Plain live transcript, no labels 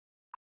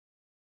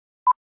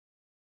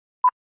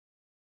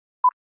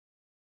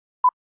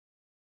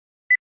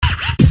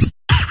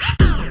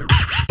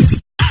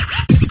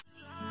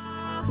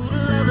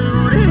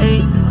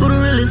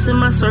in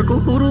my circle?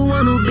 Who the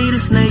one who be the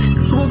snakes?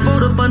 Who gon'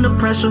 fold up under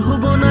pressure?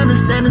 Who gon'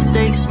 understand the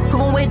stakes? Who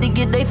gon' wait to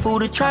get their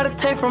food to try to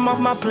take from off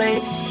my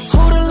plate?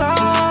 Who the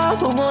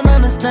love? Who gon'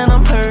 understand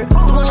I'm hurt?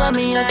 Who gon' love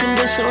me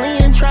unconditionally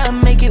and try to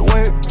make it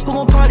work? Who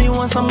gon' party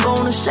once I'm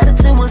gone and shed a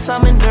tear once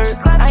I'm in dirt?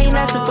 I ain't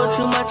asking for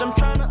too much, I'm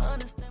trying to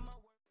understand my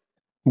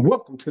work.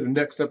 Welcome to the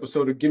next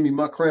episode of Give Me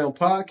My Crown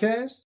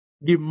podcast.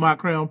 Give Me My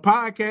Crown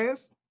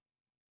podcast.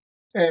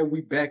 And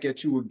we back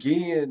at you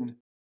again.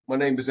 My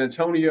name is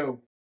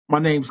Antonio. My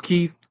name's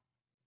Keith.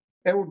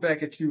 And we're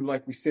back at you,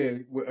 like we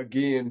said,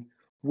 again,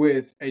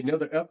 with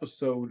another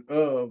episode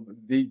of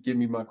the Give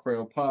Me My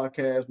Crown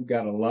podcast. We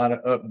got a lot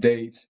of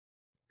updates.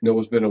 You know,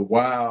 it's been a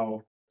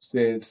while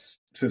since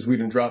we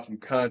done dropped some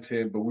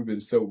content, but we've been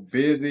so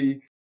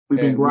busy. We've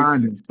been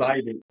grinding. We're just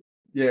excited.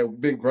 Yeah, we've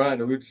been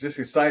grinding. We're just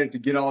excited to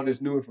get all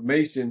this new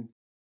information.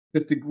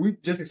 We're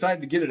just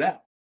excited to get it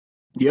out.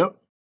 Yep.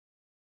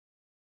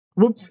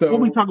 What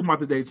we talking about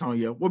today,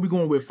 Tonya? What we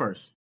going with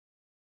first?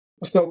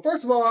 So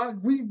first of all, I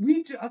think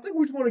we just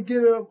want to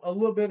get a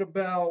little bit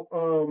about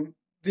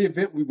the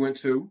event we went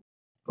to.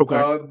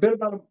 Okay. Been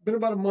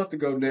about a month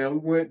ago now.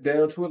 We went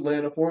down to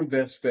Atlanta for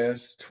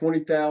InvestFest.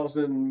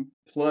 20,000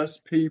 plus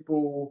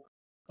people,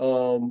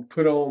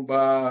 put on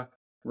by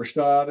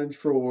Rashad and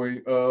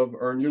Troy of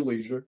Earn Your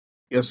Leisure.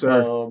 Yes,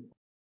 sir.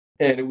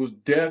 And it was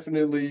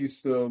definitely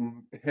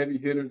some heavy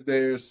hitters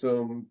there.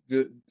 Some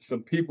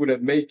people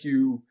that make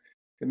you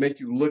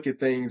look at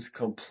things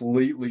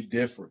completely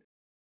different.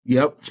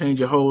 Yep,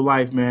 change your whole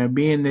life, man.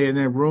 Being there in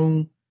that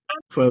room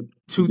for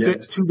 2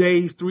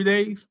 days, 3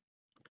 days,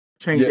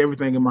 changed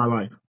everything in my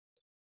life.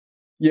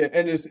 Yeah,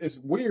 and it's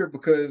weird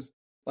because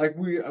like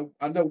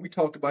I know we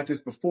talked about this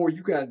before.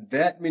 You got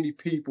that many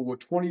people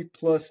with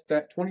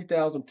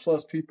 20,000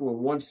 plus people in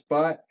one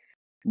spot,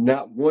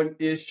 not one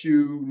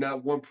issue,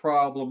 not one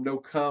problem, no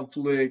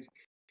conflict.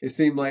 It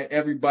seemed like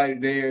everybody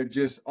there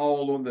just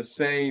all on the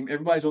same.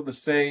 Everybody's on the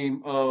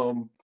same.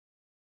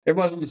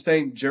 Everybody's on the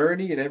same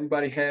journey, and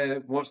everybody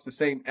wants the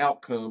same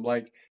outcome.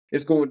 Like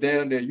it's going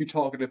down there. You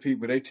talking to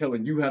people, they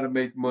telling you how to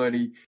make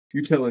money.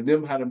 You telling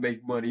them how to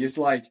make money. It's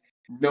like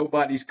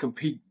nobody's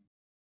competing.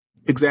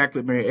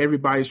 Exactly, man.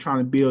 Everybody's trying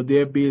to build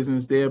their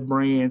business, their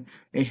brand,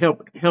 and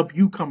help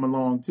you come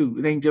along too.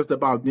 It ain't just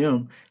about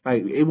them.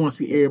 Like they want to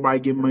see everybody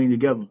get money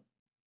together.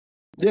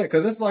 Yeah,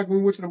 because it's like when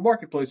we went to the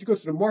marketplace. You go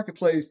to the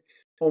marketplace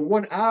on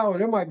 1 hour,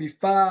 there might be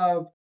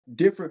 5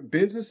 different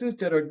businesses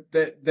that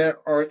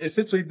are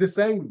essentially the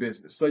same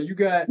business. So you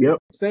got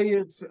say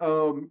it's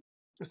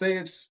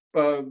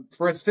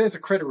for instance a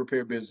credit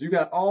repair business. You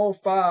got all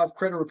 5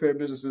 credit repair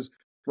businesses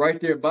right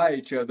there by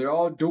each other. They're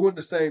all doing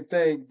the same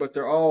thing, but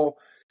they're all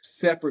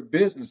separate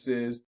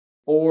businesses.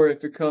 Or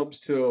if it comes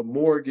to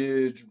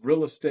mortgage,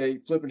 real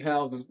estate, flipping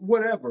houses,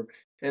 whatever,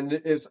 and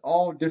it's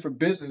all different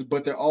businesses,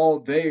 but they're all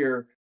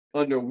there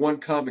under one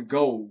common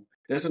goal.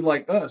 That's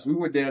like us. We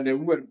went down there.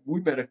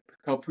 We met a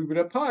couple people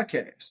that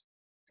podcast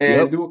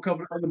and do a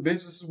couple of other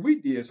businesses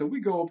we did. So we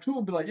go up to them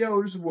and be like, "Yo,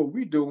 this is what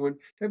we doing."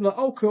 They be like,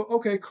 "Oh, cool.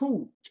 Okay,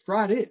 cool.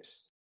 Try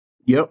this."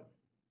 Yep.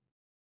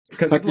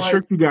 Because like the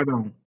shirt you got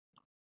on.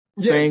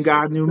 Same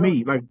guy knew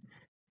me. Like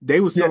they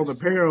were selling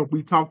apparel.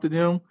 We talked to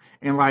them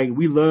and like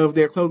we love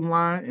their clothing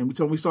line.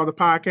 And we saw the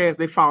podcast.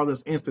 They followed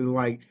us instantly.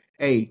 Like,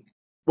 "Hey,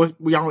 what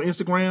y'all on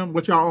Instagram?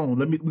 What y'all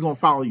on? We gonna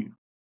follow you."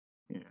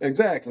 Yeah.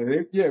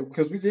 Exactly. Yeah,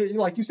 because we did,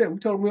 like you said, we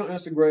told them we're on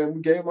Instagram.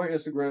 We gave them our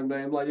Instagram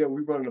name. Like, yo,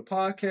 we're running a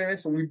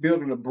podcast and we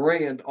building a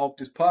brand off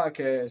this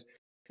podcast.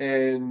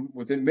 And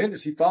within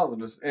minutes, he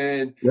followed us.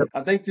 And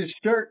I think this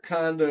shirt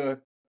kind of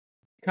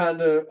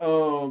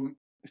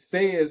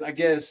says, I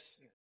guess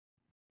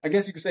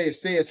you could say it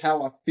says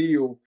how I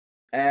feel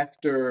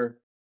after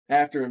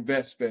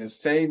InvestFest.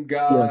 Same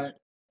guy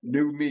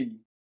knew me.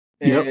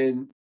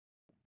 And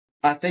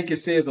I think it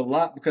says a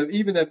lot because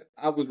even if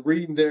I was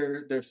reading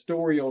their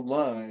story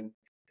online,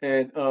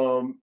 and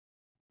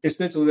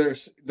essentially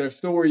their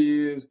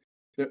story is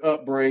their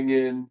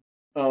upbringing,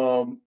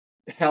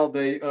 how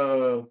they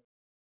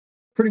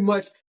pretty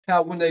much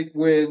how when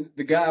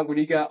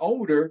he got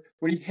older,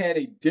 when he had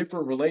a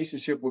different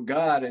relationship with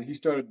God and he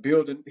started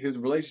building his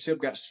relationship,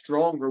 got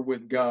stronger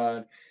with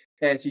God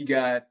as he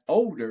got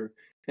older,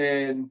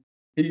 and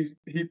he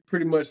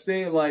pretty much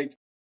said like,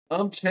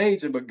 I'm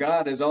changing, but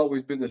God has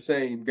always been the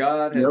same.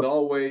 God has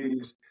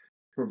always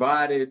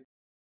provided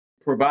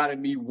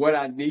me what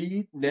I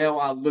need. Now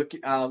I'm looking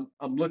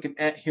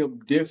at him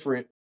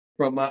different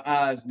from my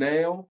eyes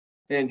now,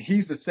 and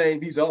he's the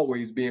same he's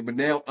always been, but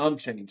now I'm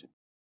changing.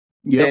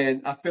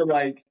 And I feel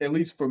like, at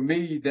least for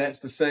me, that's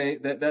the same.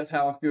 That's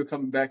how I feel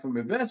coming back from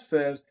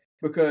InvestFest,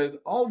 because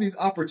all these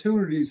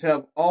opportunities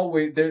have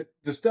always the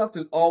stuff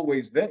is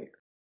always there.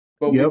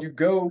 But when you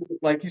go,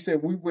 like you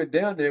said, we went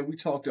down there, we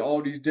talked to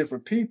all these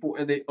different people,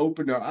 and they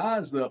opened our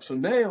eyes up. So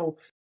now,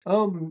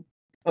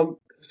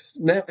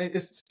 now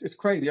it's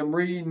crazy. I'm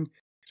reading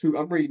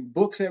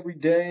books every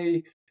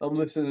day. I'm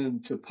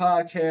listening to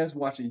podcasts,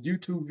 watching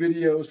YouTube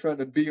videos, trying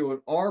to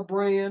build our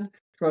brand,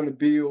 trying to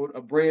build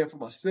a brand for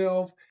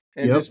myself,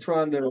 and just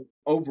trying to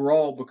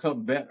overall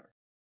become better.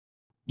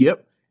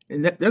 Yep.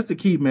 And that's the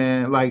key,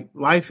 man. Like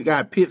life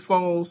got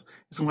pitfalls.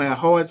 It's gonna have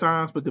hard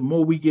times, but the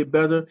more we get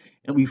better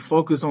and we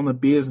focus on the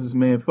business,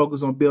 man,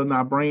 focus on building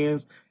our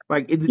brands,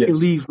 like it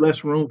leaves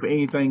less room for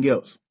anything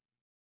else.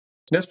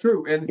 That's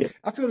true, and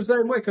I feel the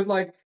same way because,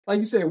 like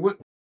you said,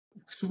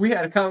 we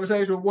had a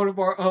conversation with one of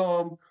our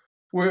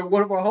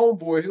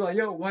homeboys. He's like,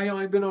 "Yo, why y'all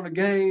ain't been on the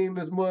game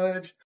as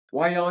much?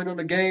 Why y'all ain't on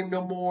the game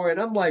no more?" And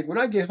I'm like, when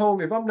I get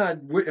home, if I'm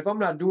not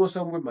doing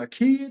something with my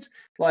kids,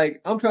 like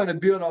I'm trying to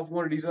build off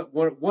one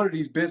of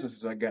these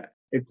businesses I got.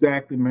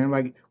 Exactly, man.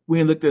 Like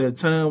we looked at a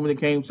ton when it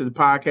came to the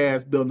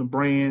podcast, building a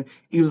brand,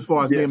 even as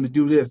far as being able to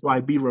do this,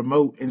 like be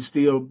remote and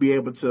still be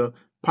able to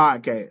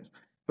podcast.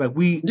 Like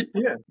you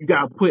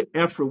gotta put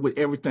effort with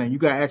everything. You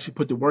gotta actually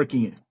put the work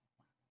in.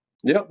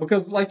 Yeah,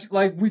 because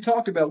like we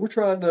talked about, we're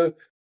trying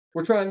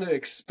to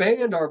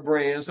expand our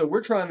brand, so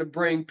we're trying to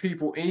bring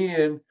people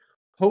in,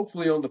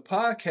 hopefully on the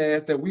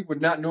podcast that we would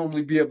not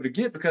normally be able to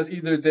get because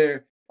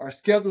either our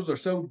schedules are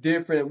so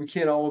different and we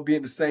can't all be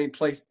in the same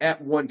place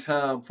at one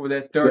time for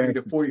that 30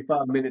 to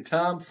 45 minute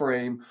time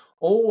frame,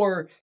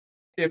 or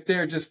if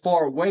they're just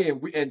far away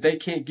and they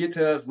can't get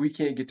to us, we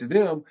can't get to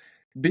them.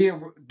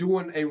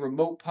 Doing a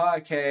remote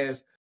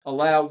podcast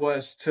allow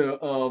us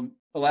to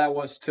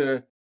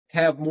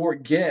have more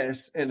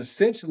guests and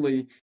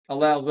essentially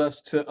allows us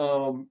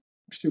to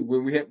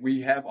when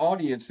we have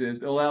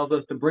audiences, it allows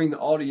us to bring the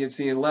audience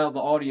in, allow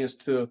the audience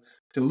to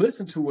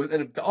listen to us.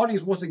 And if the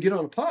audience wants to get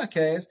on a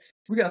podcast,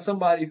 we got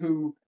somebody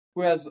who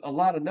has a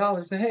lot of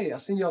knowledge. Say, hey, I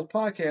seen y'all's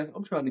podcast.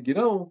 I'm trying to get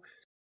on.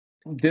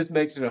 This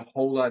makes it a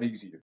whole lot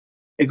easier.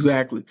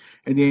 Exactly.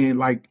 And then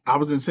like I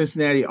was in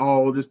Cincinnati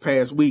all this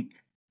past week.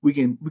 We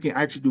can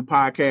actually do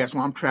podcasts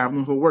when I'm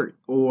traveling for work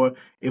or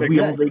if we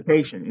on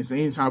vacation. It's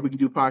anytime we can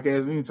do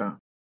podcasts anytime.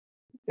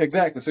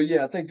 Exactly. So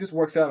yeah, I think this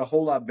works out a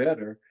whole lot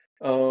better.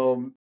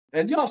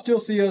 And y'all still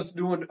see us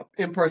doing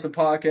in-person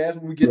podcasts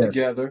when we get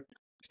together,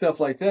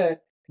 stuff like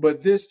that.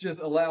 But this just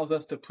allows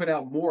us to put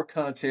out more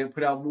content,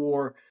 put out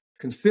more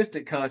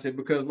consistent content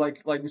because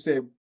like we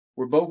said,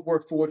 we both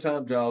work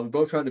full-time jobs. We're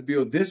both trying to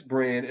build this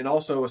brand. And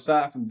also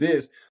aside from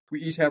this,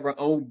 we each have our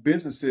own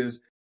businesses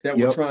that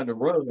we're trying to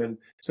run.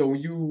 So when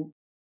you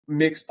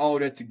mix all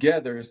that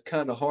together, it's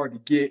kind of hard to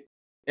get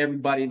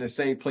everybody in the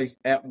same place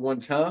at one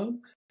time.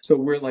 So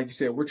we're, like you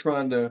said, we're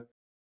trying to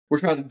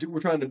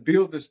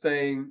build this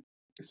thing.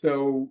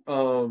 So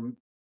how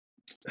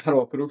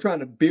do I put it? We're trying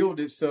to build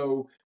it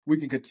so we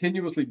can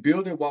continuously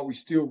build it while we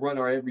still run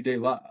our everyday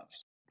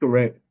lives.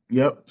 Correct.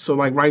 Yep. So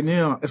like right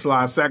now, it's a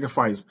lot of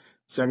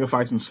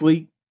sacrificing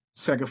sleep,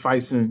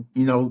 sacrificing,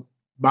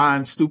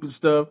 buying stupid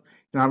stuff.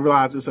 And I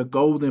realize it's a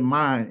goal in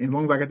mind. And as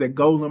long as I got that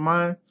goal in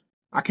mind,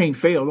 I can't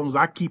fail. As long as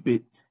I keep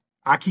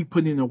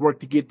putting in the work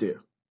to get there.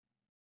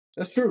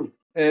 That's true.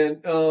 And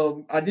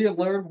I did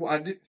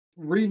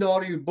reading all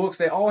these books,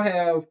 they all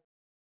have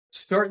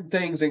certain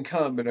things in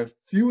common. A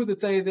few of the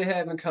things they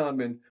have in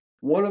common,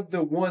 one of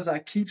the ones I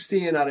keep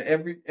seeing out of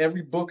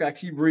every book I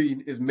keep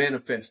reading is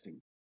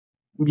manifesting.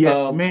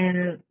 Yeah,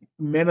 man,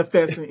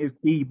 manifesting is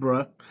key,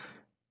 bro.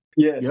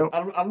 Yes, yep.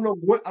 I don't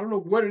know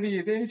what it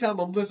is. Anytime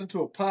I'm listening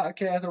to a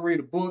podcast or read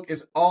a book,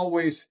 it's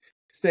always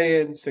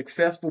saying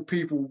successful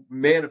people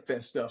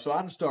manifest stuff. So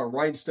I just start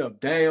writing stuff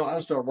down. I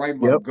just start writing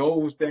my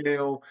goals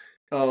down.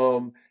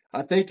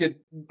 I think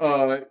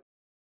I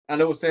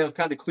know it sounds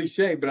kind of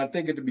cliche, but I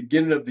think at the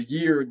beginning of the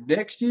year,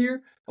 next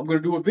year, I'm going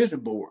to do a vision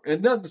board.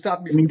 And nothing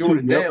stops me from doing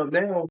it now.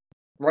 Now,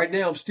 right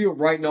now, I'm still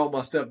writing all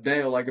my stuff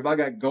down. Like if I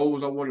got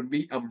goals I want to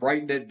meet, I'm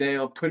writing that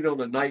down, put it on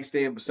the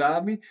nightstand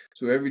beside me.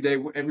 So every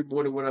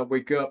morning when I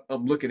wake up,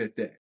 I'm looking at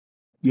that.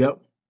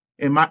 Yep.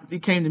 And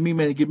it came to me,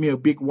 man, to give me a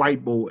big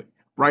whiteboard,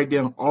 write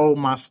down all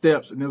my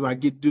steps. And as I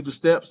get to do the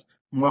steps,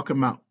 mark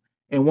them out.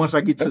 And once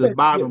I get to the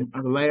bottom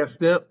of the last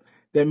step,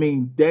 that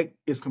means that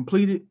is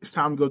completed. It's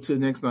time to go to the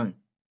next thing.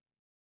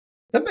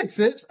 That makes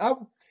sense.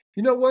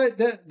 You know what?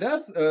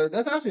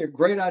 That's actually a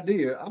great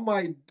idea.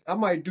 I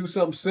might do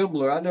something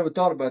similar. I never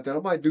thought about that. I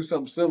might do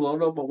something similar. I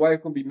don't know if my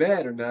wife gonna be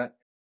mad or not,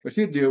 but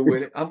she'll deal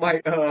with it. I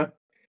might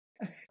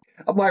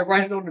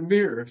write it on the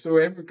mirror. So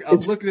I'm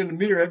looking in the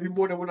mirror every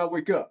morning when I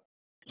wake up.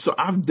 So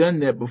I've done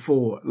that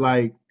before.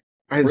 Like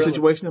I had a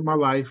situation in my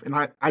life, and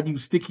I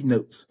use sticky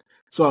notes.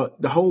 So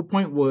the whole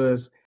point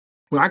was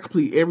when I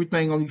complete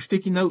everything on these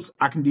sticky notes,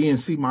 I can then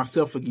see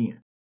myself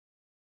again.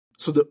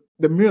 So the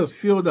mirror's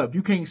filled up.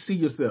 You can't see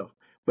yourself.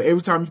 But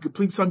every time you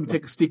complete something, you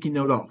take a sticky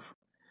note off.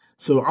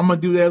 So I'm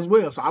going to do that as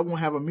well. So I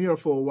won't have a mirror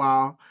for a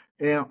while.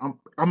 And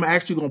I'm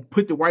actually going to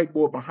put the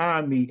whiteboard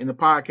behind me in the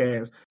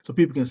podcast so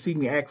people can see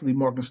me actually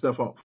marking stuff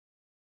off.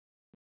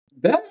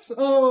 That's,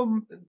 I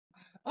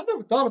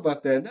never thought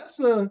about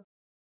that.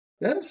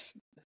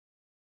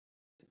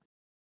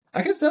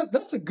 I guess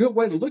that's a good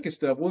way to look at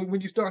stuff.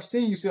 When you start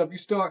seeing yourself,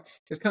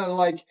 it's kind of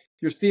like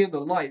you're seeing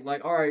the light.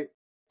 Like, all right,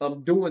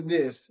 I'm doing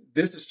this.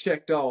 This is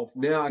checked off.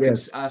 Now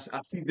I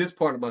see this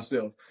part of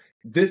myself.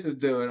 This is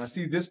done. I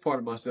see this part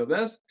of myself.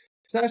 It's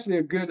actually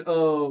a good,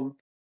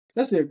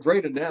 that's a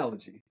great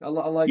analogy. I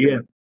like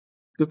that.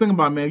 Because think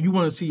about it, man, you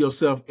want to see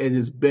yourself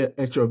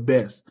at your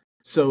best.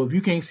 So if you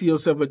can't see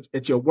yourself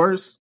at your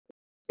worst,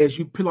 as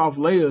you peel off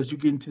layers, you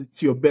get into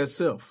your best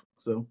self.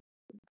 So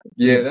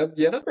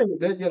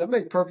that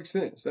makes perfect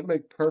sense. That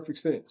makes perfect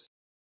sense.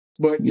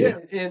 But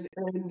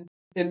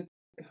and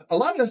a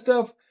lot of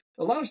stuff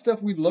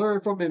we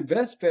learned from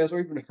InvestFest or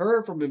even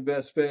heard from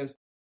InvestFest,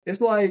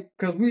 it's like,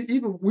 because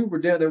we were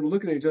down there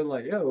looking at each other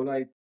like, yo,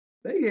 like,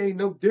 they ain't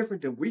no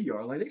different than we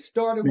are. Like, they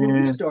started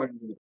when we started.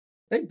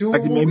 They doing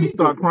like, it what made we me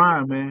start do.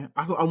 crying, man.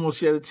 I almost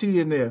shed a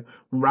tear in there.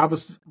 When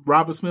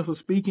Robert Smith was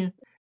speaking,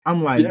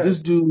 I'm like,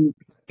 this dude,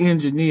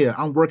 engineer.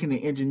 I'm working in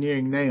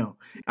engineering now.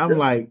 I'm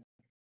like,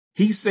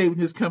 he's saving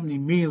his company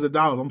millions of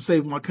dollars. I'm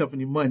saving my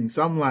company money.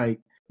 So I'm like,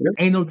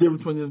 ain't no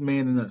difference between this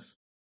man and us.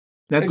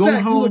 Now,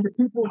 going home,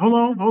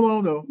 hold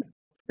on, though.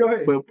 Go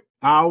ahead. But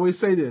I always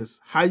say this: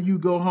 how you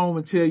go home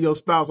and tell your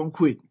spouse, "I'm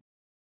quitting"?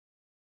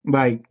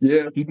 Like, he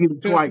did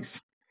it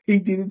twice. He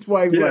did it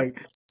twice.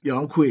 Like, yo,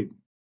 I'm quitting.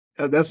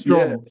 That's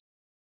strong.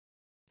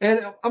 And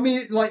I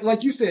mean,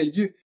 like you said,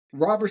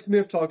 Robert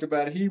Smith talked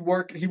about it. He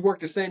worked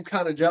the same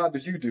kind of job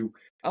as you do.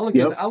 I look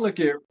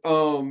at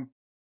 9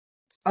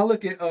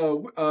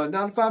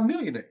 to 5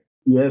 Millionaire.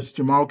 Yes,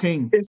 Jamal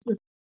King.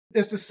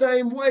 It's the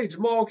same way.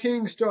 Jamal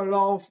King started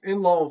off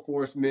in law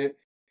enforcement,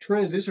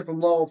 transitioned from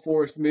law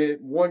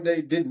enforcement. One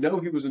day didn't know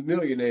he was a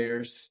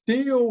millionaire.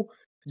 Still,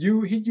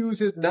 he used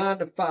his 9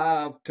 to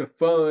 5 to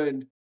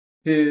fund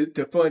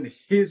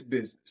his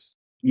business.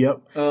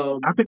 Yep.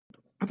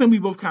 I think we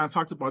both kind of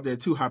talked about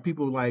that too. How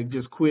people like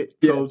just quit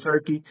cold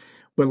turkey,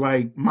 but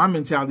like my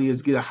mentality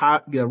is get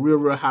a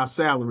real high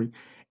salary,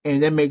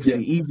 and that makes it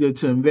easier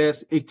to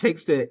invest. It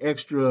takes that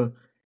extra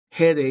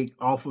headache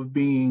off of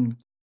being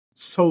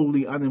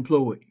solely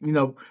unemployed. You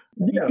know,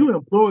 you're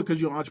employed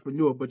because you're an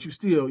entrepreneur, but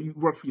you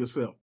work for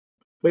yourself.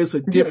 But it's a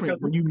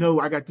different when you know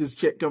I got this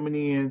check coming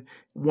in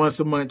once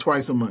a month,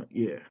 twice a month.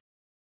 Yeah.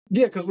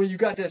 Yeah, because when you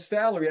got that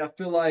salary, I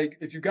feel like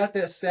if you got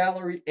that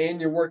salary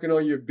and you're working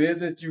on your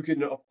business, you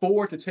can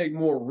afford to take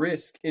more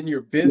risk in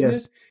your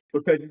business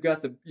because you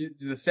got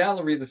the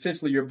salary is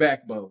essentially your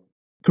backbone.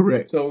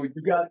 Correct. So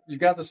you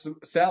got the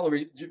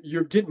salary,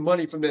 you're getting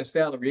money from that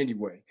salary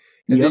anyway.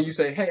 And then you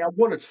say, hey, I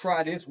want to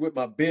try this with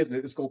my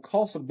business. It's going to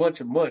cost a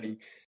bunch of money.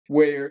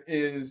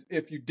 Whereas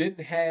if you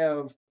didn't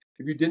have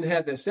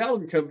that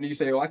salary company, you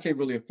say, oh, I can't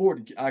really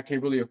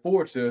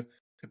afford to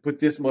put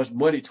this much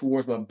money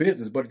towards my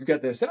business. But if you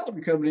got that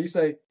salary company, you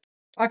say,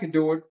 I can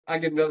do it. I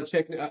get another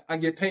check. I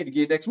get paid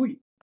again next week.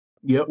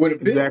 Yep.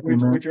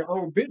 With your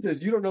own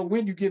business, you don't know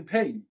when you get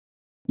paid.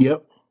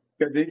 Yep.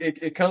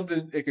 It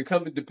can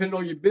come in, depending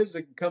on your business,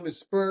 it can come in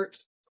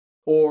spurts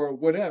or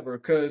whatever.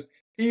 Because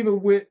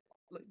even with,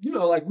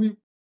 like a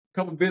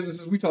couple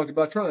businesses we talked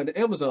about trying the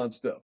Amazon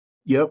stuff.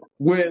 Yep.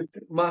 With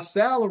my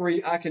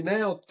salary, I can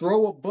now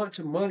throw a bunch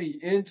of money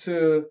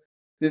into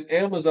this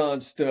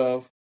Amazon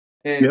stuff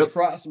and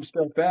try some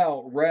stuff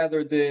out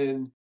rather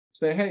than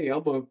say, hey,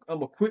 I'm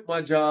gonna quit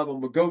my job, I'm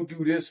gonna go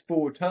do this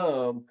full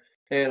time,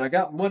 and I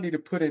got money to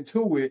put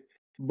into it,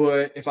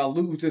 but if I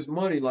lose this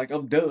money, like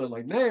I'm done.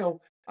 Like now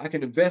I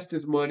can invest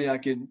this money, I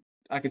can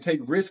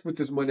take risk with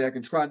this money, I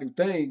can try new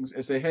things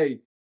and say,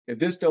 hey, if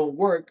this don't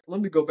work, let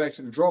me go back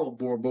to the drawing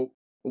board. But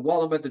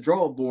while I'm at the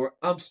drawing board,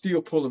 I'm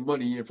still pulling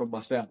money in from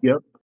my salary.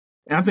 Yep.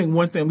 And I think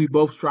one thing we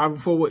both striving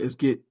for is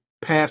get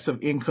passive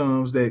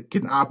incomes that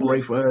can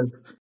operate for us.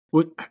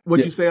 What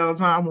you say all the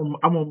time,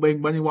 I'm gonna make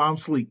money while I'm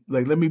asleep.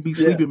 Like, let me be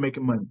sleeping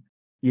making money.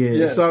 Yeah.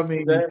 Yes, so I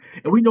mean,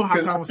 and we know how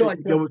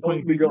conversations go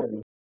between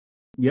people.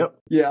 Yep.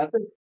 Yeah,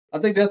 I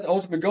think that's the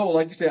ultimate goal.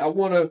 Like you said,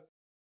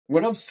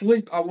 when I'm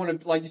asleep, I want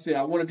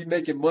to be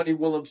making money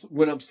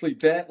when I'm asleep.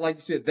 That, like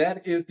you said,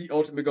 that is the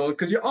ultimate goal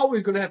because you're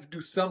always going to have to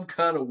do some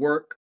kind of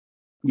work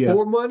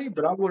for money.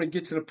 But I want to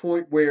get to the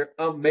point where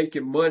I'm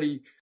making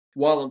money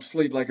while I'm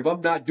asleep. Like if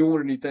I'm not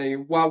doing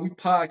anything while we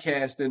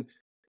podcasting,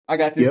 I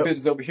got this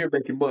business over here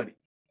making money.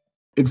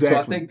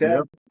 Exactly.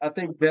 So I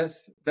think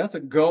that's a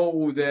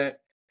goal that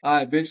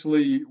I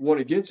eventually want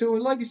to get to.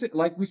 And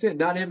like we said,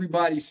 not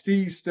everybody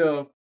sees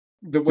stuff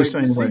the way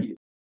we see it.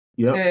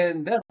 Yep.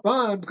 And that's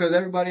fine because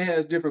everybody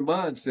has different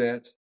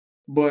mindsets.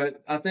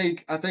 But I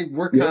think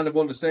we're kind of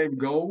on the same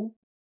goal,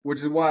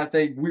 which is why I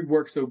think we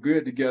work so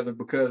good together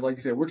because, like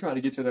you said, we're trying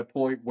to get to that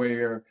point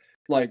where,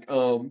 like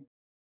you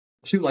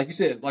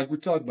said, like we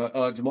talked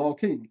about Jamal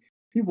King.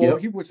 He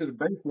went to the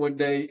bank one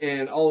day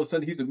and all of a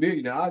sudden he's a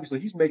millionaire. Obviously,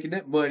 he's making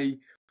that money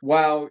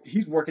while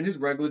he's working his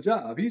regular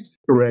job. He's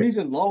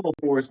in law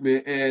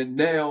enforcement and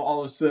now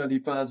all of a sudden he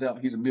finds out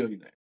he's a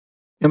millionaire.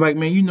 And like,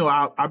 man,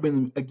 I've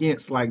been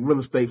against like real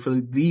estate for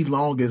the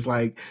longest.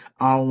 Like,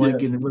 I don't want to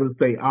get into real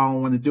estate. I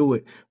don't want to do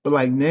it. But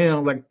like now,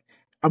 like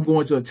I'm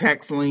going to a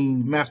tax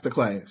lien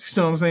masterclass. You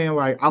see what I'm saying?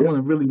 Like I want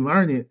to really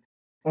learn it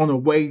on a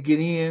way to get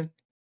in.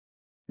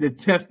 The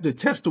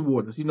test the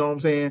waters, you know what I'm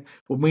saying?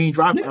 But we ain't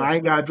dropping. I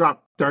ain't gotta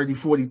drop 30,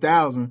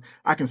 40,000.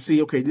 I can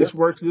see, okay, this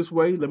works this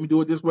way. Let me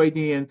do it this way.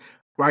 Then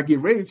when I get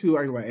ready to,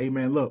 I was like, hey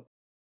man, look,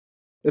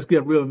 let's get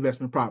a real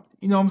investment property.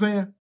 You know what I'm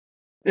saying?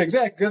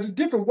 Exactly, because there's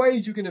different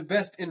ways you can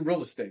invest in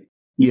real estate.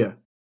 Yeah.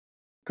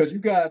 Because you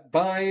got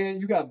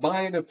buying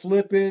and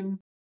flipping,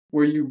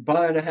 where you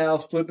buying a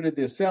house, flipping it,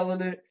 then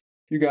selling it.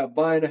 You got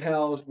buying a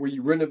house where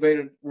you're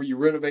renovating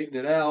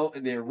it out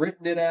and then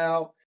renting it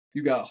out.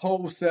 You got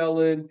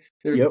wholesaling.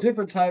 There's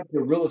different types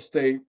of real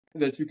estate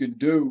that you can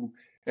do.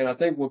 And I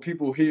think when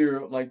people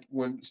hear, like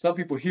when some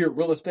people hear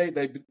real estate,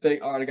 they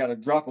think, all right, I got to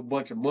drop a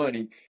bunch of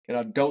money and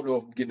I don't know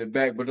if I'm getting it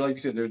back. But like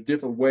you said, there's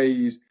different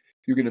ways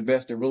you can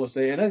invest in real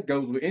estate. And that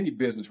goes with any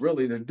business,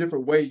 really. There's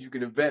different ways you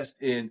can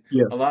invest in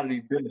a lot of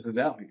these businesses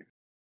out here.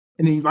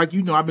 And then, like,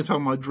 I've been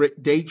talking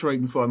about day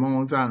trading for a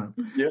long time.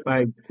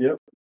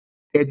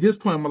 At this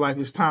point in my life,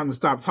 it's time to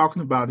stop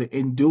talking about it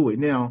and do it.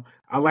 Now,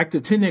 I like the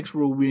 10X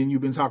rule when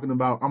you've been talking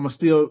about. I'm going to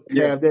still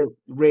have that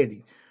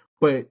ready.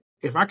 But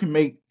if I can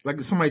make, like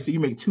somebody said,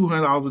 you make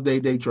 $200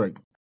 a day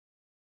trading.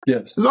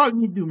 Yes. That's all you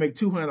need to do, make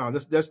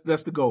 $200.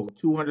 That's the goal,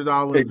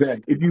 $200.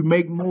 Exactly. If you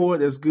make more,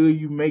 that's good.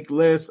 You make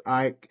less,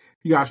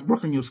 you got to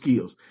work on your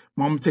skills.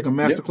 I'm going to take a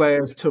master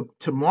class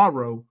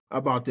tomorrow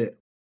about that.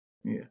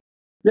 Yeah.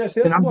 Yes,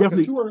 that's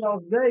because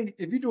 $200 a day,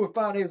 if you do it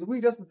 5 days a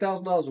week, that's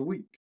 $1,000 a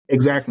week.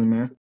 Exactly,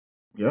 man.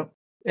 Yep.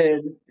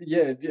 And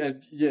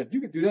if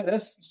you could do that,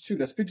 that's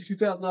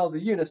 $52,000 a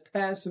year. That's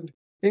passive.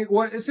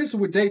 Well,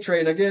 essentially with day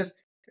trading, I guess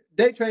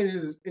day trading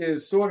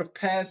is sort of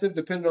passive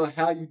depending on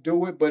how you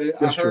do it.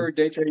 But I heard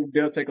day trading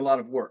does take a lot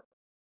of work.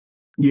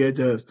 Yeah, it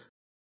does.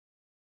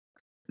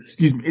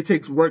 Excuse me. It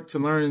takes work to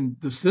learn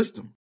the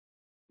system.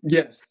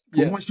 Yes.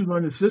 But once you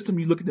learn the system,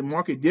 you look at the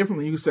market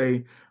differently. You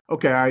say,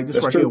 okay, all right,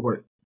 this right here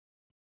works.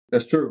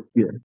 That's true.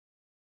 Yeah.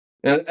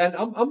 And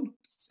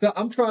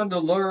I'm trying to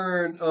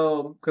learn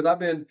because I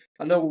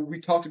know we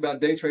talked about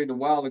day trading a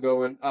while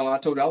ago, and I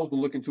told you I was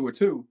going to look into it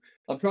too.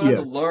 I'm trying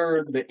to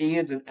learn the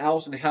ins and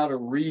outs and how to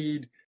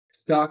read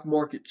stock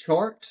market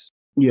charts.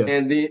 Yeah.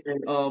 And then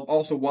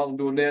also while I'm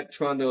doing that,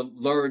 trying to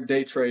learn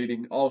day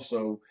trading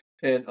also.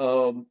 And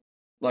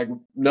like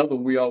another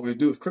one we always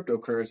do is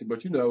cryptocurrency,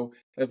 but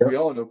as we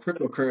all know,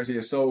 cryptocurrency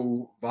is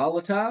so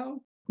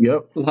volatile.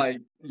 Yep.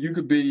 Like you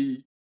could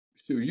be.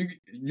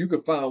 You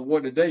could find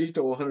one today, you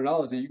throw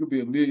 $100 and you could be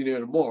a millionaire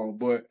tomorrow,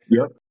 but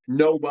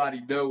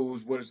nobody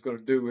knows what it's going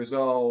to do. It's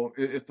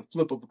the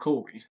flip of a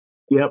coin.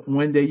 Yep.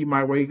 One day you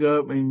might wake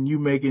up and you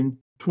making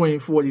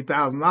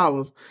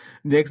 $20,000-$40,000.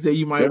 Next day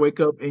you might wake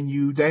up and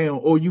you down,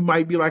 or you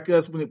might be like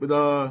us with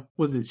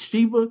was it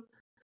Shiba?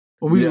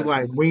 When we was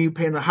like, we ain't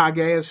paying the high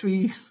gas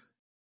fees.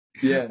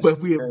 Yes. But if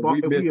we had bought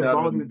at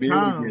the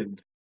time,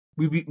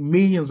 we'd be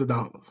millions of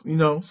dollars,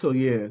 So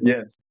yeah.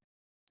 Yes.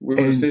 We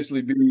would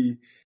essentially be,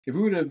 if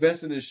we would have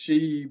invested in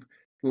SHIB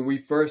when we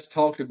first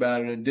talked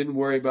about it and didn't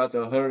worry about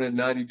the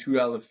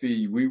 $192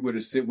 fee, we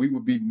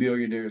would be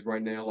millionaires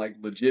right now, like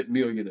legit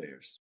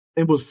millionaires.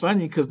 It was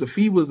funny because the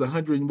fee was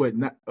 $192?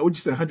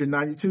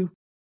 $192.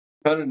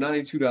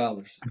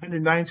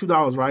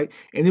 $192, right?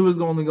 And it was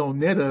only going to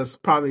net us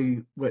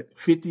probably $50,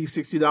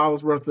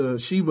 $60 worth of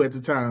SHIBA at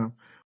the time,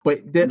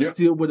 but that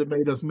still would have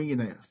made us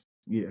millionaires.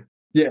 Yeah.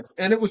 Yes,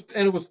 and it was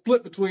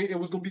split between. It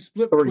was going to be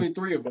split between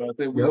three of us,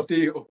 and we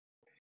still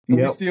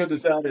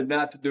decided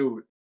not to do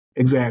it.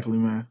 Exactly,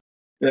 man.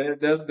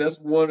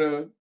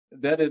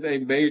 That is a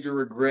major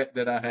regret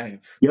that I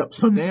have. Yep.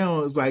 So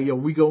now it's like,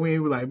 we go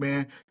in, we're like,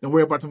 man, don't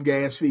worry about them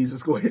gas fees.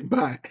 Let's go ahead and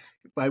buy it.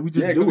 Like we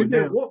just do it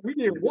now. We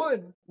did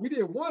one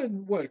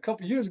a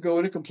couple of years ago,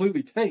 and it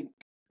completely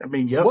tanked. I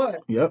mean,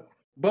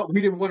 But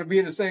we didn't want to be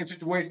in the same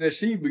situation that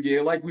she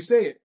began. Like we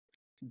said,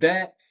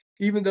 that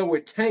even though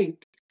it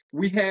tanked,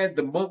 we had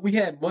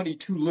money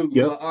to lose.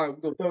 Yep. Like, all right,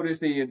 we're gonna throw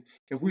this in.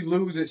 If we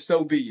lose it,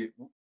 so be it.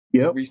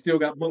 Yep. We still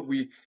got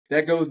money.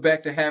 That goes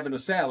back to having a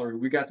salary.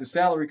 We got the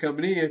salary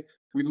coming in.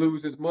 We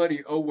lose this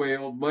money. Oh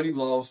well, money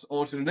lost.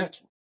 On to the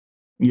next one.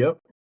 Yep.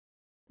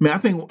 Man, I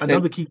think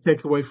another key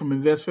takeaway from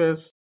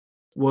InvestFest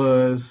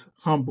was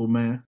humble,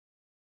 man.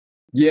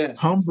 Yes.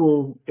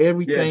 Humble.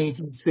 Everything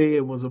he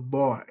said was a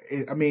bar.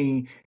 I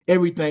mean,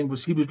 everything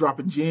was. He was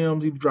dropping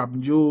gems. He was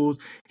dropping jewels.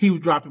 He was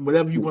dropping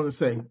whatever you want to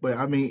say. But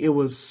I mean, it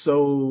was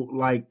so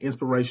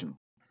inspirational.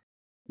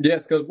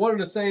 Yes, because one of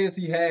the sayings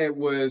he had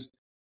was,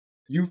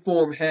 "You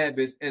form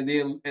habits, and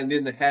then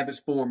the habits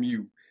form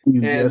you."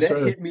 And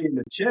that hit me in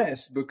the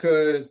chest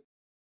because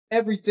he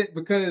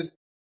was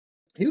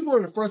one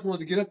of the first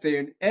ones to get up there,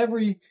 and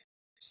every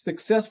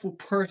successful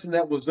person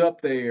that was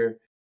up there,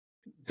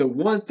 the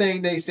one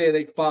thing they say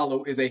they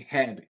follow is a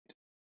habit.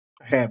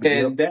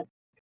 And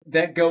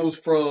that goes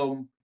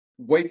from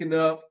waking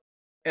up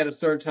at a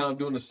certain time,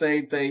 doing the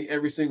same thing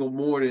every single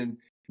morning,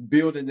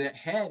 building that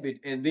habit,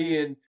 and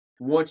then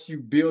once you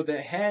build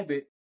that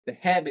habit, the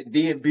habit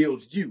then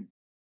builds you.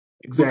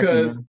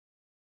 Exactly.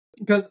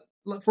 Because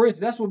for instance,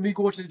 that's what me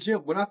going to the gym.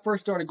 When I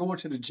first started going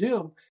to the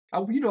gym, I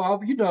wake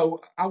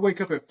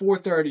up at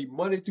 4:30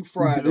 Monday through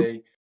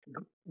Friday,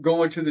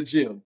 going to the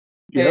gym.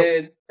 Yep.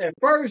 And at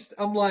first,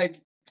 I'm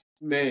like,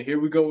 man, here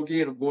we go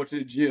again. I'm going to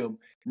the gym.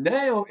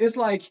 Now it's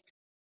like,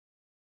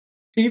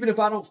 even if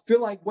I don't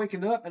feel like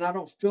waking up and I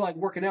don't feel like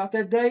working out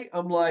that day,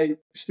 I'm like,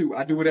 shoot,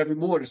 I do it every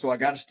morning, so I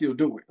got to still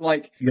do it.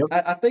 Like,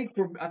 I think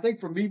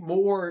for me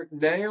more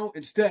now,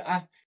 it's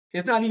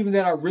not even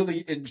that I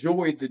really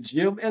enjoy the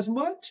gym as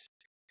much.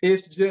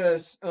 It's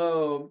just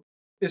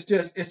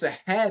it's a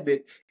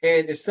habit,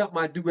 and it's something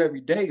I do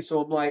every day.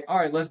 So I'm like, all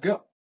right, let's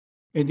go.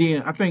 And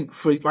then I think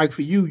for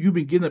you, you've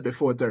been getting up at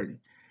 4:30.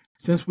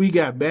 Since we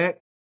got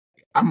back,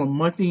 I'm a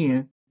month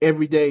in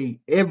every day,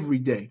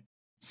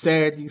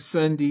 Saturday,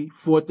 Sunday,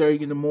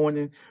 4:30 in the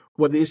morning.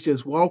 Whether it's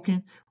just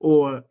walking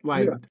or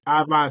like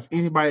I advise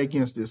anybody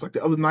against this. Like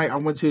the other night, I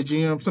went to the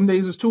gym. Some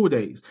days it's 2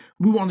 days.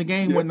 We won the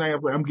game one night.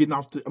 I'm getting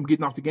off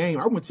the game.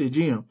 I went to the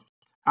gym.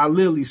 I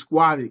literally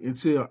squatted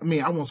until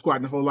I wasn't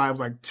squatting the whole lot. It was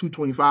like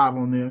 225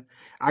 on there.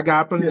 I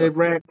got up under that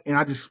rack and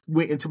I just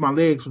went until my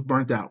legs was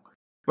burnt out.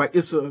 Like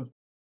it's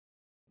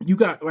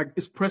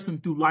pressing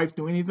through life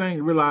through anything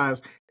and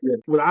realize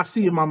what I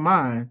see in my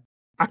mind,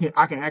 I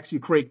can actually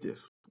create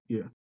this.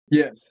 Yeah.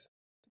 Yes.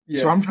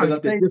 So I'm trying to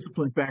get the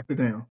discipline factor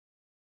down.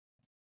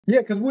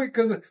 Yeah, because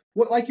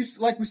like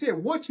we said,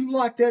 once you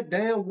lock that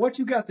down, once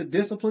you got the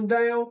discipline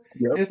down,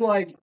 it's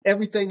like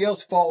everything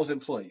else falls in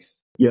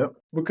place. Yep.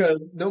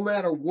 Because no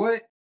matter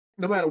what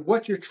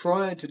you're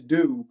trying to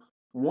do,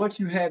 once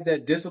you have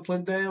that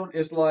discipline down,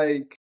 it's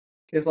like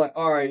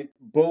all right,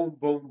 boom,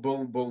 boom,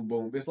 boom, boom,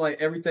 boom. It's like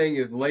everything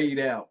is laid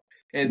out,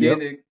 and then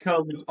it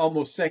comes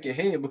almost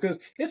secondhand. Because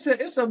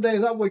it's some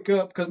days I wake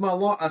up because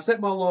I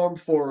set my alarm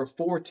for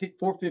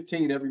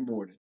 4:15 every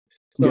morning.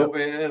 So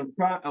and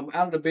I'm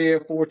out of the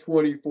bed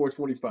 4:20,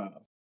 4:25,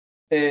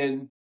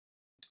 and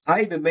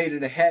I even made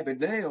it a habit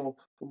now.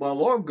 When my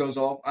alarm goes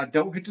off, I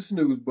don't hit the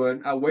snooze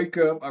button. I wake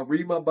up, I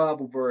read my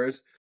Bible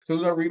verse. As soon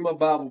as I read my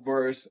Bible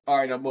verse, all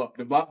right, I'm up.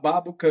 The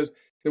Bible, because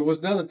there was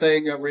another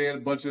thing I read a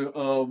bunch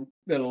of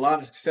that a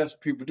lot of successful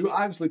people do.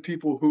 Obviously,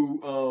 people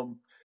who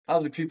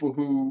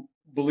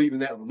believe in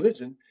that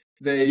religion,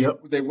 they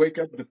wake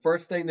up. The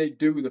first thing they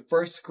do, the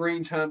first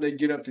screen time they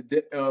get up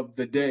of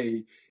the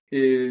day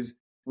is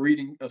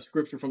reading a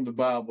scripture from the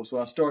Bible. So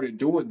I started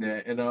doing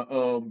that,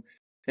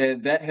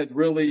 and that has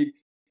really,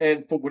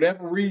 and for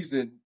whatever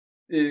reason,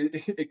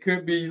 it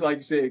could be like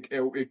you said,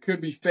 it could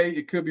be fate,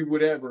 it could be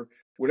whatever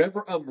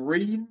I'm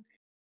reading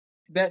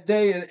that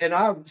day,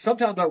 and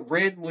sometimes I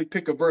randomly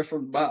pick a verse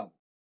from the Bible,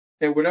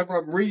 and whatever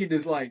I'm reading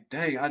is like,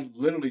 dang, I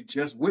literally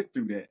just went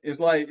through that. It's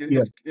like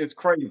it's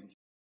crazy.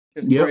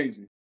 It's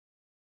crazy.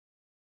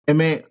 And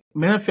man,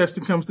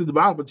 manifesting comes through the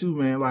Bible too,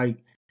 man. Like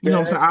what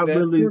I'm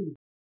saying,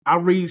 I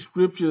read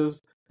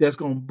scriptures that's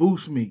gonna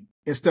boost me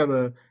instead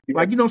of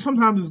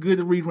sometimes it's good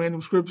to read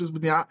random scriptures,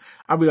 but then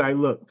I'll be like,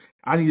 look,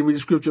 I need to read a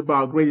scripture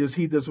about great is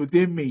he that's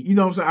within me. You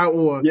know what I'm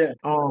saying?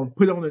 Or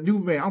put on a new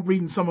man. I'm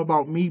reading something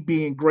about me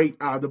being great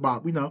out of the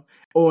Bible,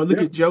 Or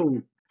look at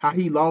Job, how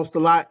he lost a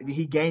lot and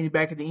he gained it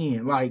back at the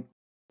end. Like,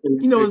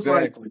 it's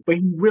like, but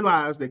he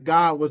realized that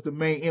God was the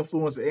main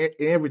influence in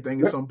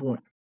everything at some point.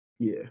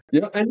 Yeah.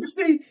 Yeah. And you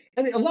see,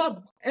 and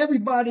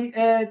everybody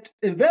at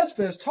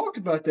InvestFest talked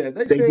about that.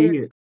 They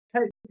said,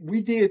 hey,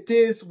 we did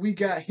this, we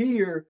got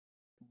here,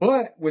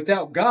 but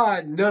without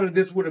God, none of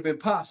this would have been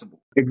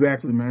possible.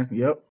 Exactly, man.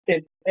 Yep.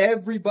 And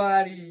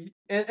everybody,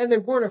 and they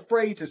weren't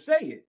afraid to say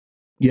it.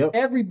 Yep.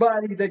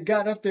 Everybody that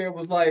got up there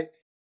was like,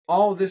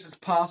 all this is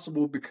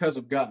possible because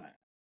of God.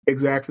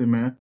 Exactly,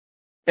 man.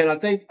 And I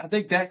think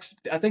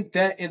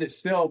that in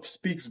itself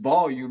speaks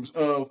volumes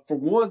of, for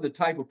one, the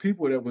type of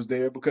people that was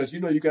there, because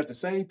you got the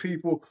same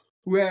people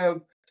who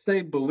have the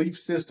same belief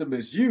system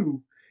as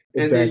you,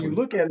 and then you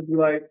look at it and be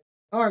like,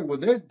 all right, well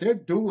they're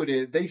doing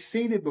it. They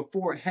seen it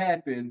before it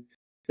happened.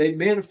 They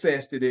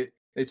manifested it.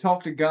 They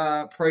talked to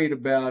God, prayed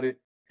about it,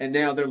 and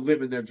now they're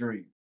living their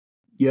dream.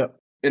 Yep.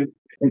 And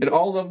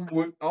all of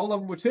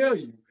them would tell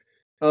you.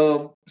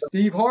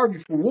 Steve Harvey,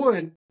 for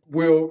one,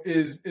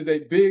 is a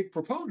big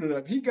proponent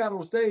of. He got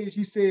on stage.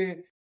 He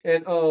said,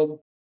 and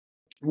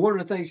one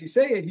of the things he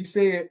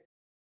said,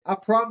 I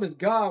promise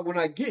God when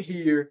I get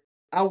here,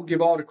 I will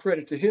give all the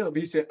credit to him.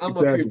 He said, I'm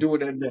up here doing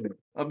that now.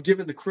 I'm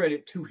giving the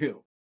credit to him.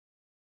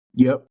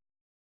 Yep.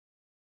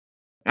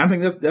 I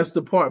think that's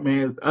the part,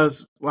 man, is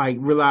us like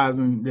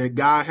realizing that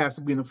God has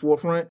to be in the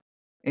forefront,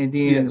 and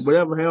then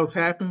whatever else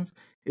happens,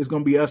 it's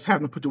going to be us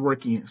having to put the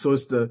work in. So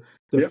it's the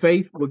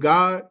faith with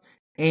God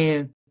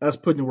and us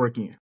putting the work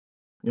in.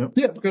 Yep.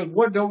 Yeah, because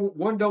one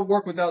don't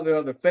work without the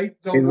other. Faith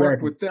don't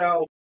work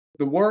without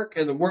the work,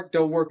 and the work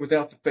don't work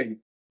without the faith.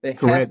 They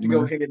have to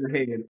go hand in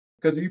hand.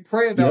 Because if you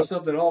pray about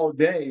something all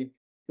day,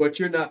 but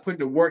you're not putting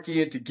the work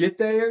in to get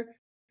there,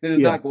 then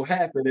it's not going to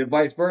happen. And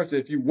vice versa.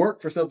 If you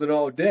work for something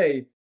all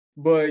day,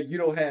 but you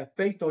don't have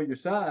faith on your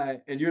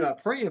side and you're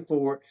not praying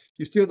for it,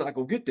 you're still not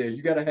going to get there.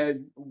 You got to have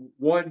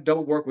one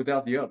don't work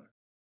without the other.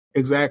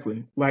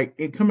 Exactly. Like,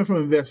 it coming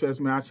from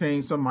InvestFest, man, I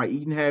changed some of my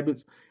eating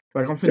habits.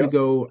 Like, I'm finna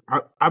go,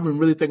 I've been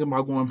really thinking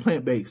about going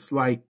plant-based.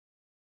 Like,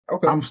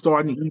 I'm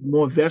starting to eat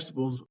more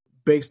vegetables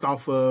based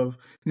off of,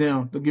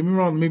 now, don't get me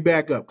wrong, let me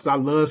back up, because I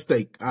love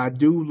steak. I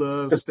do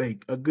love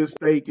steak. A good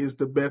steak is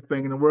the best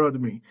thing in the world to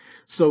me.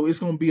 So it's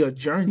going to be a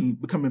journey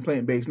becoming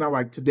plant-based. Not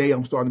like today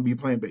I'm starting to be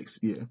plant-based.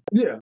 Yeah.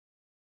 Yeah.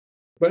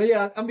 But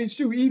yeah, I mean,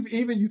 shoot,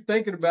 even you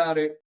thinking about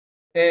it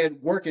and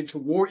working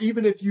toward,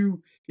 even if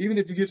you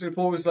get to the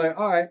point where it's like,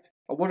 all right,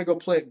 I want to go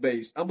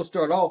plant-based. I'm going to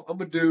start off, I'm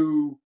going to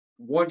do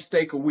one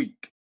steak a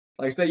week.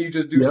 Like say you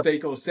just do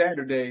steak on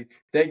Saturday,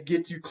 that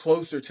gets you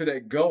closer to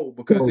that goal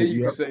because then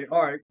you can say,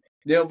 all right,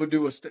 now I'm gonna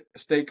do a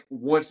steak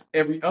once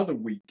every other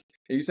week.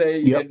 And you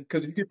say,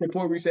 because you get to the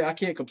point where you say, I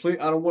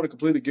don't want to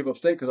completely give up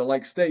steak because I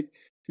like steak.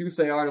 You can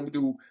say, all right, I'm gonna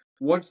do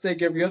one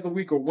steak every other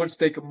week or one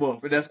steak a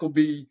month, and that's gonna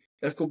be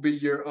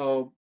your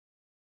I'm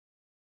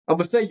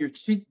gonna say your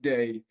cheat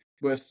day,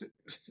 but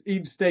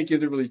eating steak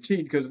isn't really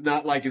cheating because it's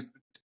not like it's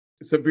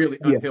severely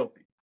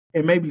unhealthy.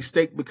 And maybe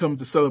steak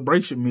becomes a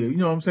celebration meal. You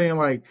know what I'm saying?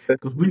 Like,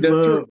 because we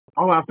love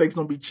all our steaks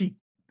don't be cheap.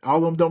 All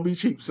of them don't be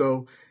cheap.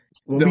 So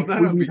when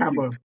we have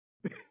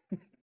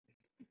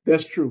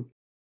that's true.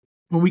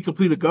 When we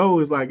complete a goal,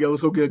 it's like, yo,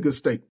 let's go get a good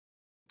steak.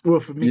 Well,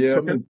 for me.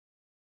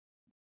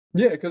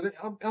 Yeah, because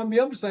I'm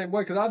the same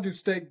way because I do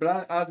steak,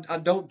 but I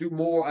don't do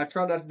more. I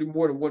try not to do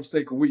more than one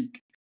steak a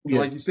week. Yeah.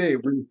 Like you said,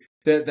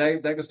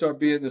 that can start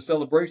being the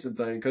celebration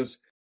thing because,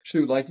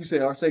 shoot, like you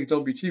said, our steaks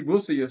don't be cheap. We'll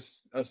see a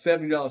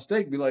 $70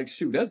 steak and be like,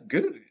 shoot, that's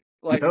good.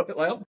 Like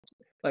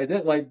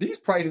that, like these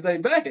prices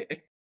ain't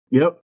bad.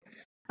 Yep.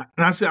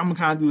 And I said I'm gonna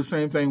kind of do the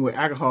same thing with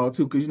alcohol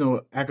too, because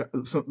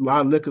a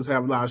lot of liquors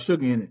have a lot of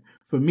sugar in it.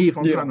 For me, if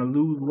I'm trying to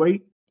lose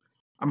weight,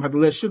 I'm gonna have to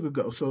let sugar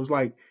go. So it's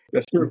like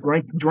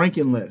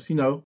drinking less,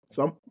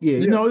 So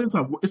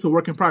it's a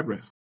work in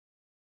progress.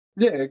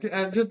 Yeah,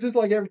 and just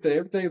like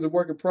everything is a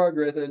work in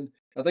progress, and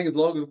I think as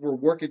long as we're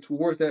working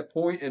towards that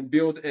point and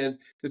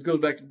this goes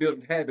back to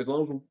building habits. As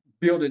long as we're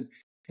building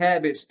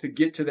habits to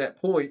get to that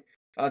point,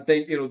 I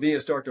think it'll then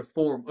start to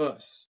form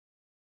us.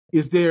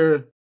 Is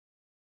there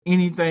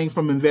anything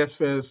from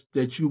InvestFest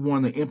that you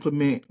want to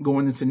implement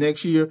going into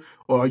next year,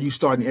 or are you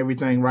starting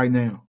everything right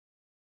now?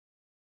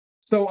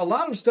 So a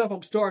lot of the stuff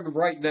I'm starting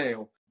right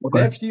now.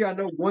 Okay. Next year, I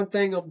know one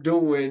thing I'm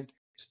doing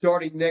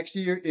starting next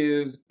year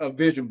is a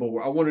vision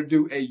board. I want to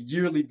do a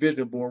yearly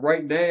vision board.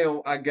 Right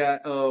now, I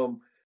got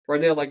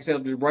like I said,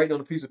 I'm just writing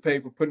on a piece of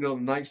paper, putting it on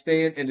a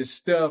nightstand, and it's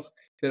stuff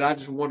that I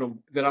want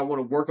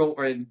to work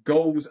on and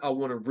goals I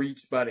want to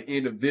reach by the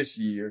end of this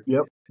year.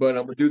 Yep. But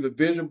I'm gonna do the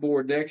vision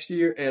board next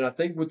year, and I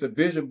think with the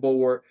vision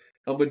board,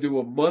 I'm gonna do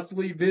a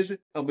monthly vision.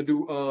 I'm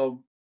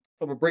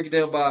gonna break it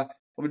down by.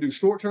 I'm gonna do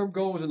short-term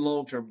goals and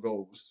long-term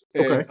goals.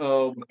 And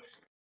I'm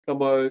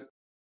gonna,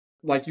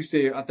 like you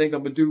said, I think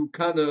I'm gonna do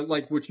kind of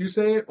like what you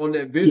said on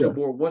that vision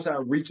board. Once I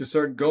reach a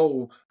certain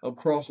goal, I'm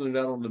crossing it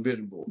out on the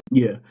vision board.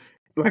 Yeah,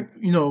 like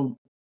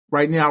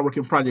right now I work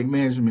in project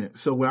management.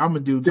 So what I'm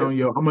gonna do,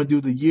 Tonio, I'm gonna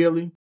do the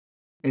yearly,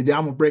 and then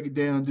I'm gonna break it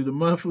down and do the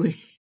monthly,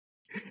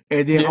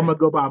 and then I'm gonna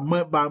go by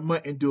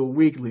month and do a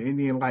weekly. And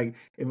then like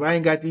if I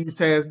ain't got these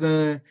tasks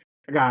done,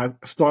 I gotta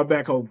start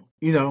back over.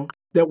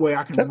 That way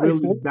I can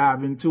really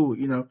dive into it,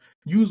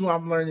 use what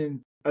I'm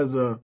learning as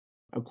a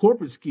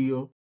corporate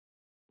skill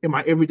in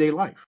my everyday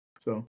life.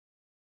 So,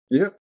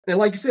 yeah. And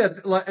like you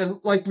said,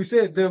 like we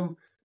said,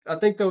 I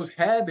think those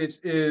habits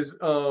is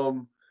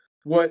or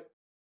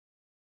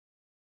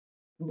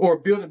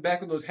building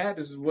back on those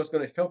habits is what's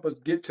going to help us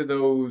get to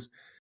those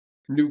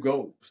new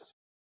goals.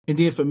 And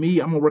then for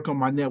me, I'm going to work on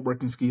my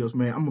networking skills,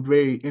 man. I'm a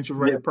very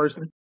introverted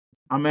person.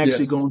 I'm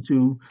actually going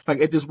to,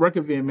 like at this work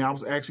event, man, I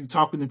was actually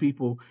talking to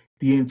people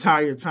the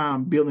entire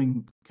time,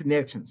 building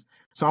connections.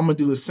 So I'm going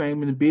to do the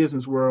same in the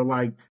business where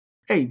like,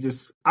 hey,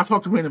 I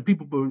talk to random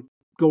people, but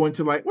go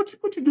into like, what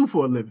you do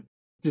for a living?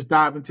 Just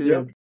dive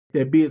into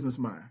their business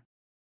mind.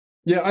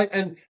 Yeah. I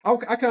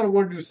kind of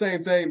want to do the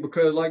same thing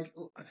because like,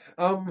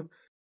 I'm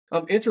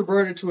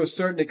introverted to a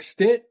certain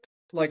extent.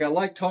 Like I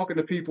like talking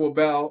to people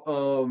about,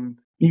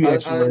 you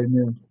extroverted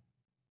now.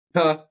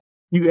 Huh?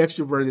 You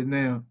extroverted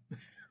now.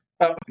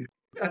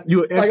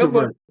 You're an extrovert.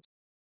 Like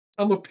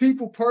I'm a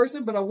people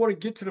person, but I want to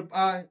get to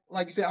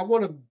like you said, I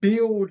want to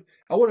build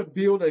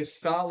a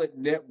solid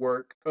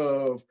network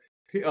of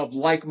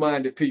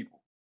like-minded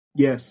people.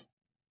 Yes.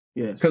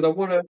 Because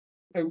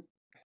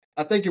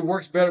I think it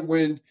works better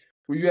when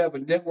you have a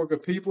network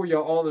of people,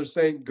 y'all all in the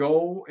same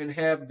goal and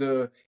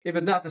if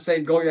it's not the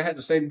same goal, you have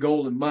the same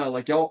goal in mind.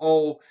 Like y'all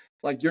all,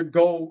 like your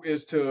goal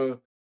is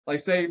to, like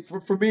say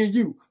for me and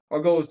you,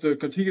 our goal is to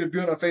continue to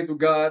build our faith with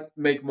God,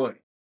 make money.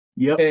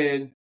 Yep.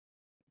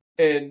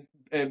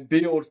 And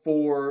build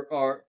for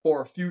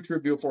our future,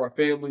 build for our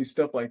family,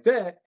 stuff like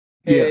that.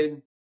 Yeah.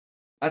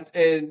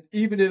 And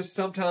even if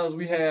sometimes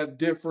we have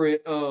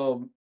different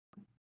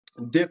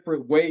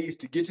ways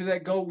to get to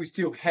that goal, we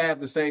still have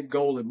the same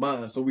goal in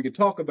mind. So we can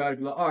talk about it.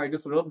 Be like, all right,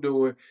 this is what I'm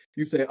doing.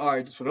 You say, all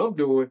right, this is what I'm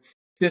doing.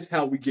 This is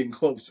how we getting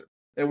closer,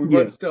 and we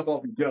run stuff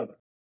off each other.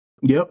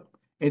 Yep.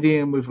 And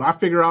then if I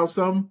figure out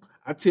something,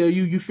 I tell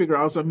you. You figure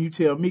out something, you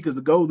tell me. Because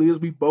the goal is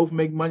we both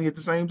make money at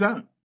the same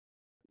time.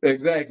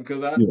 Exactly,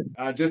 because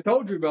I just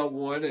told you about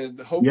one, and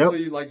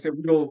hopefully, like I said,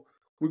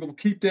 we're gonna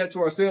keep that to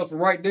ourselves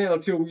right now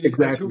until we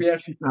actually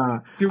make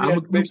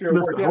sure it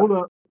works out. Hold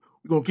up,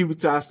 we're gonna keep it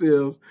to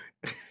ourselves.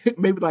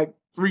 Maybe like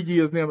 3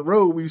 years down the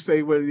road, we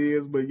say what it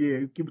is, but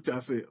keep it to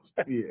ourselves.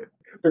 Yeah,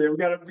 we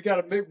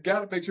gotta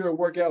make sure it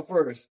work out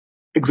first.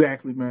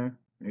 Exactly, man.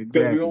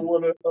 Exactly. We don't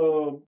want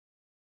to,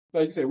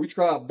 like you said, we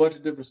try a bunch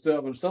of different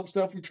stuff, and some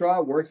stuff we try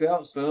works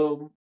out,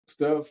 some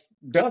stuff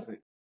doesn't.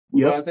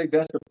 Yeah, I think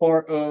that's the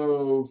part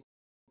of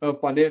of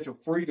financial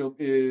freedom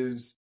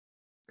is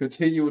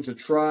continuing to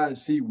try and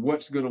see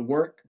what's going to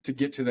work to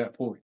get to that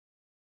point.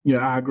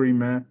 Yeah, I agree,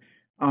 man.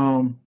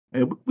 And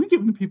we're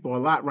giving the people a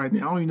lot right now.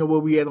 I don't even know where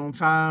we at on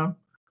time,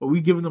 but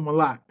we're giving them a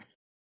lot.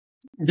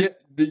 We've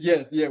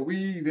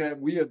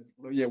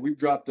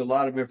dropped a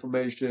lot of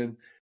information.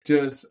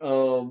 Just,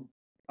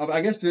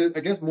 I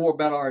guess more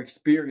about our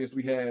experience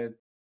we had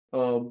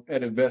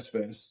at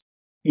InvestFest.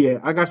 Yeah,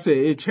 like I said,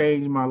 it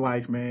changed my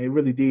life, man. It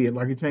really did.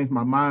 Like, it changed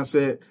my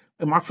mindset.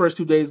 In my first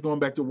 2 days going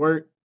back to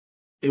work,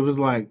 it was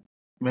like,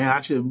 man,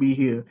 I shouldn't be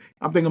here.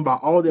 I'm thinking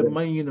about all that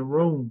money in the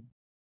room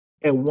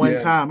at one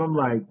time. I'm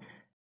like,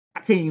 I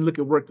can't even look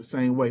at work the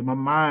same way. My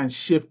mind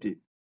shifted.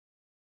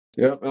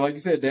 Yep, and like you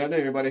said, down there,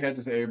 everybody had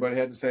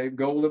the same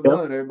goal in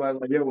mind. Everybody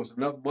like, it's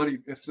enough money.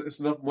 It's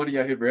enough money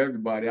out here for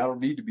everybody. I don't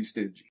need to be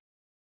stingy.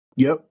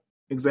 Yep,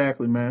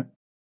 exactly, man.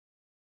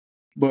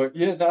 But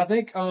yeah, I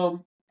think,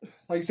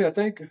 like you said, I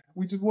think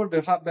we just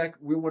wanted to hop back.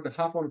 We wanted to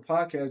hop on the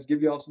podcast,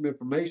 give y'all some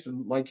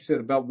information, like you said,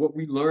 about what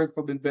we learned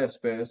from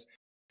InvestFest,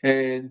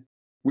 and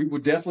we will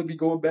definitely be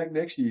going back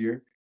next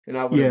year. And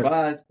I would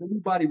advise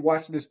anybody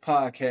watching this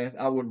podcast,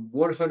 I would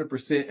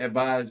 100%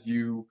 advise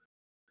you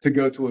to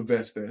go to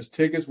InvestFest.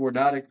 Tickets were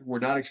not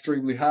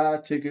extremely high.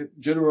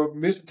 General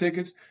admission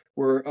tickets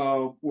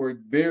were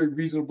very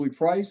reasonably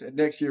priced. And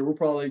next year we're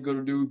probably going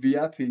to do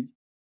VIP.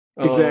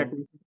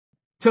 Exactly.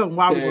 Tell them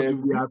why we're going to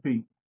do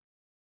VIP.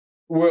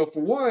 Well,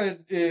 for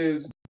one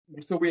is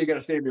so we ain't got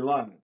to stand in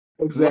line.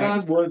 Exactly.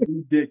 Line was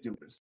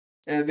ridiculous.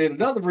 And then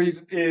another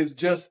reason is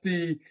just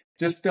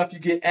stuff you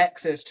get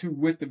access to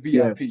with the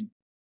VIP. Yes.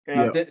 And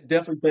I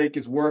definitely think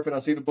it's worth it.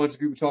 I've seen a bunch of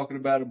people talking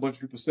about it. A bunch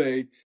of people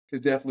say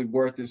it's definitely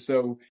worth it.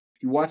 So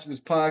if you're watching this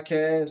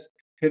podcast,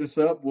 hit us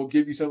up. We'll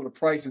give you some of the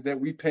prices that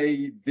we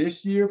paid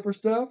this year for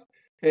stuff.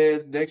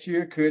 And next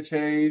year could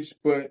change.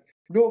 But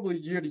normally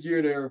year to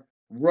year, they're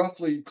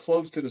roughly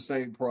close to the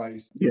same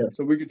price. Yeah.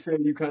 So we can tell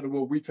you kind of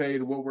what we paid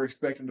and what we're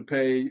expecting to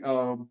pay,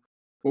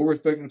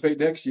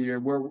 next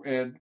year,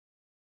 and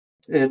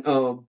kind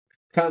of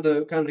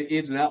the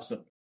ins and outs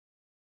of it.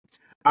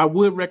 I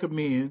would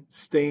recommend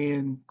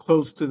staying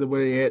close to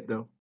where they're at,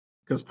 though,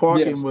 because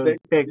parking was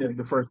hectic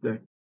the first day.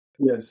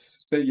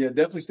 Yes,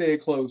 definitely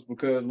staying close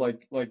because,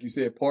 like you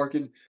said,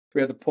 parking.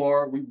 We had to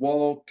park. We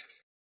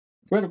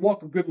had to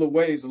walk a good little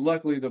ways, and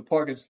luckily the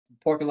parking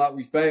lot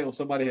we found,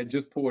 somebody had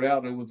just pulled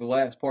out, and it was the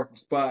last parking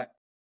spot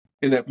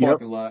in that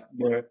parking lot.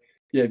 But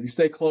yeah, if you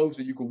stay close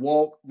and you can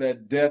walk,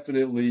 that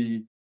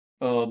definitely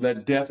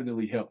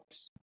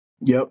helps.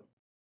 Yep.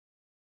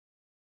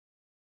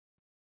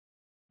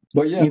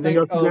 But yeah,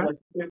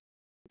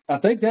 I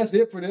think that's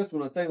it for this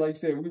one. I think, like you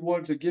said, we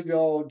wanted to give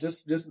y'all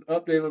just an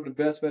update on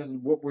InvestFest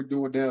and what we're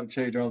doing now to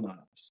change our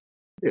lives.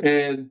 Yeah.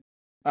 And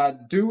I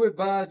do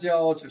advise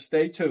y'all to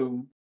stay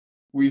tuned.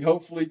 We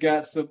hopefully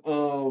got some.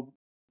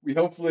 We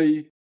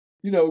hopefully,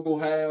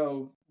 gonna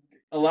have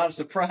a lot of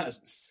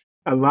surprises.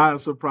 A lot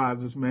of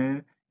surprises,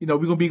 man. We're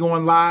gonna be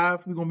going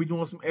live. We're gonna be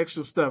doing some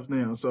extra stuff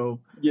now. So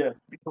yeah,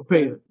 be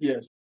prepared.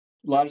 Yes,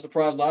 a lot of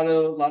surprise, a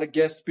lot of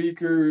guest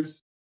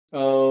speakers.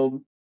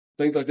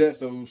 Things like that.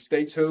 So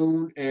stay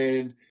tuned.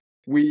 And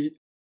we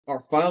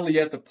are finally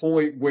at the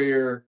point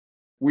where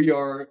we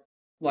are,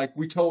 like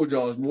we told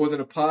y'all, it's more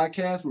than a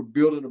podcast. We're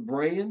building a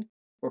brand.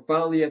 We're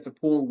finally at the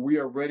point where we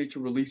are ready to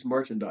release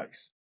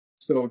merchandise.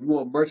 So if you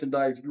want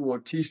merchandise, if you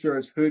want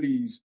t-shirts,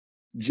 hoodies,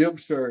 gym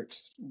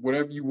shirts,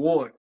 whatever you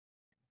want,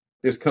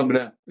 it's coming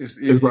out. It's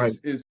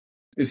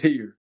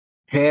here.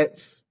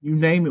 Hats, you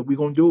name it, we're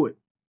going to do it.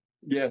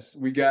 Yes,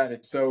 we got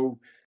it. So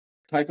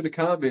type in the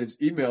comments,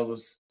 email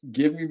us,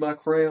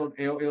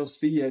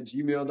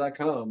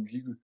 givememycrownllc@gmail.com. If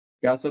you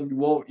got something you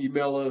want,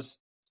 email us.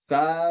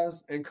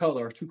 Size and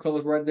color. Our 2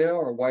 colors right now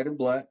are white and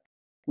black.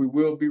 We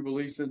will be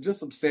releasing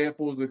just some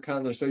samples to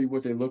kind of show you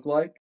what they look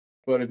like.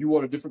 But if you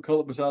want a different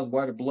color besides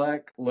white or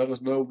black, let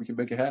us know. We can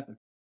make it happen.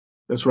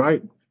 That's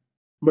right.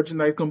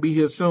 Merchandise going to be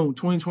here soon.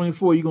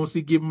 2024, you're going to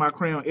see Give Me My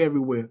Crown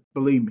everywhere.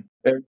 Believe me.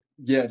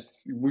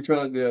 Yes. We're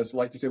trying to,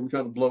 like you said, we're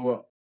trying to blow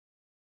up.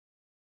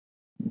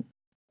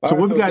 So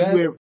what we got to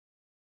do?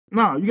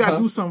 No, you got to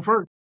do something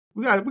first.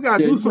 We got to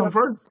do something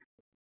first.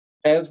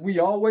 As we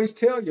always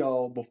tell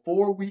y'all,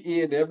 before we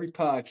end every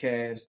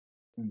podcast,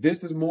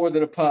 this is more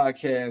than a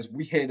podcast.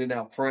 We handing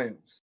out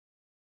crowns.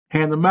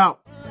 Hand them out.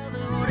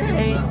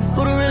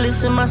 Who the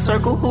realest in my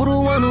circle? Who the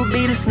one who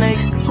be the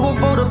snakes? Who gon'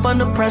 fold up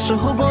under pressure?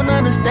 Who gon'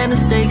 understand the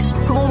stakes?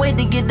 Who gon' wait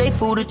to get their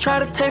food to try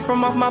to take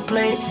from off my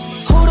plate?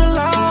 Who the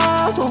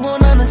love? Who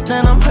gon'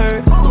 understand I'm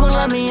hurt? Who gon'